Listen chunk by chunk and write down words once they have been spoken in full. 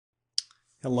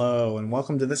Hello and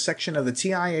welcome to this section of the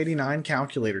TI-89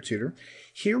 Calculator Tutor.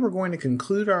 Here we're going to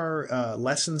conclude our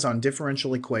lessons on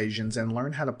differential equations and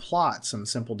learn how to plot some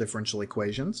simple differential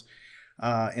equations.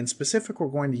 In specific, we're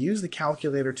going to use the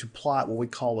calculator to plot what we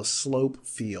call a slope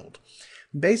field.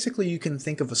 Basically, you can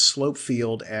think of a slope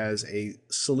field as a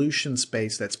solution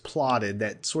space that's plotted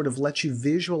that sort of lets you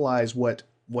visualize what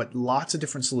lots of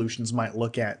different solutions might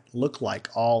look like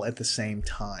all at the same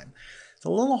time. It's a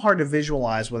little hard to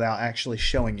visualize without actually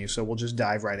showing you, so we'll just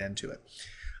dive right into it.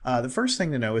 The first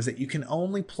thing to know is that you can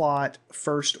only plot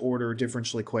first order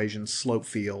differential equations slope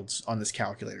fields on this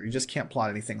calculator. You just can't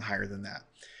plot anything higher than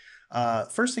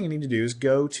that. First thing you need to do is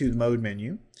go to the mode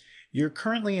menu. You're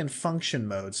currently in function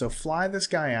mode, so fly this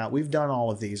guy out. We've done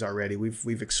all of these already.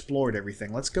 We've explored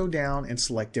everything. Let's go down and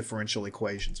select differential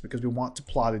equations because we want to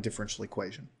plot a differential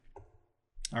equation.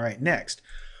 All right, next,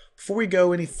 before we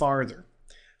go any farther,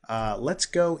 let's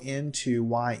go into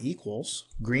y equals,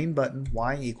 green button,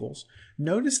 y equals.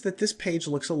 Notice that this page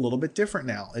looks a little bit different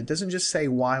now. It doesn't just say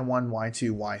y1,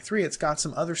 y2, y3. It's got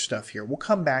some other stuff here. We'll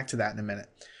come back to that in a minute.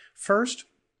 First,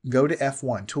 go to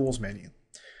F1, Tools menu.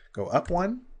 Go up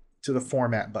one to the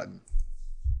Format button.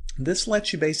 This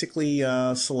lets you basically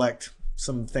select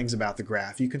some things about the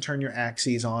graph. You can turn your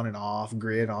axes on and off,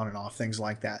 grid on and off, things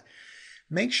like that.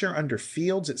 Make sure under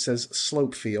Fields it says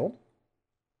Slope Field.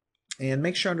 And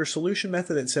make sure under solution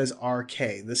method it says RK.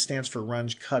 This stands for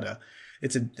Runge-Kutta.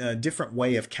 It's a different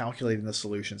way of calculating the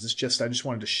solutions. I just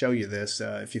wanted to show you this.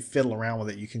 If you fiddle around with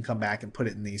it, you can come back and put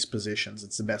it in these positions.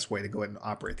 It's the best way to go ahead and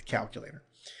operate the calculator.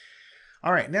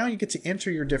 All right, now you get to enter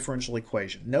your differential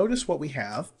equation. Notice what we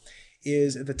have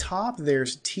is at the top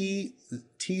there's T0.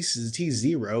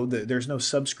 There's no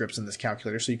subscripts in this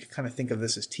calculator, so you can kind of think of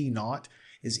this as T0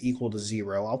 is equal to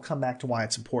 0. I'll come back to why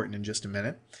it's important in just a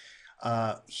minute.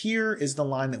 Here is the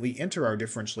line that we enter our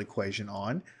differential equation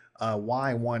on,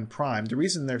 y1 prime. The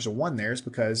reason there's a 1 there is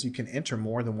because you can enter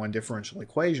more than one differential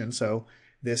equation, so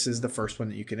this is the first one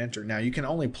that you can enter. Now you can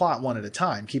only plot one at a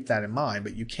time, keep that in mind,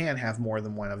 but you can have more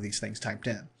than one of these things typed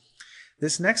in.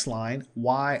 This next line,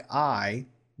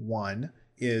 yi1,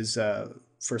 is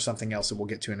for something else that we'll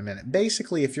get to in a minute.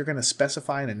 Basically, if you're going to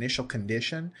specify an initial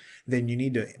condition, then you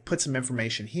need to put some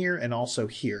information here and also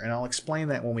here. And I'll explain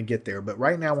that when we get there. But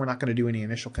right now, we're not going to do any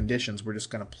initial conditions. We're just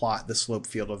going to plot the slope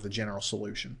field of the general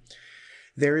solution.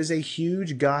 There is a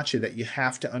huge gotcha that you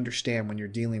have to understand when you're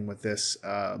dealing with this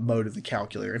mode of the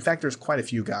calculator. In fact, there's quite a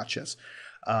few gotchas.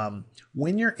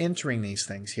 When you're entering these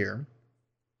things here,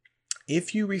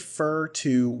 if you refer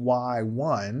to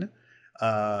y1,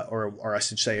 or I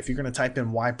should say, if you're going to type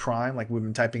in y prime, like we've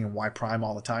been typing in y prime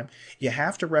all the time, you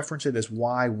have to reference it as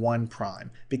y1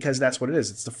 prime because that's what it is.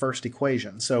 It's the first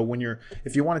equation. So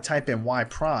if you want to type in y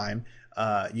prime,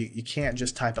 you can't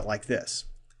just type it like this.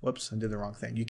 Whoops, I did the wrong thing. You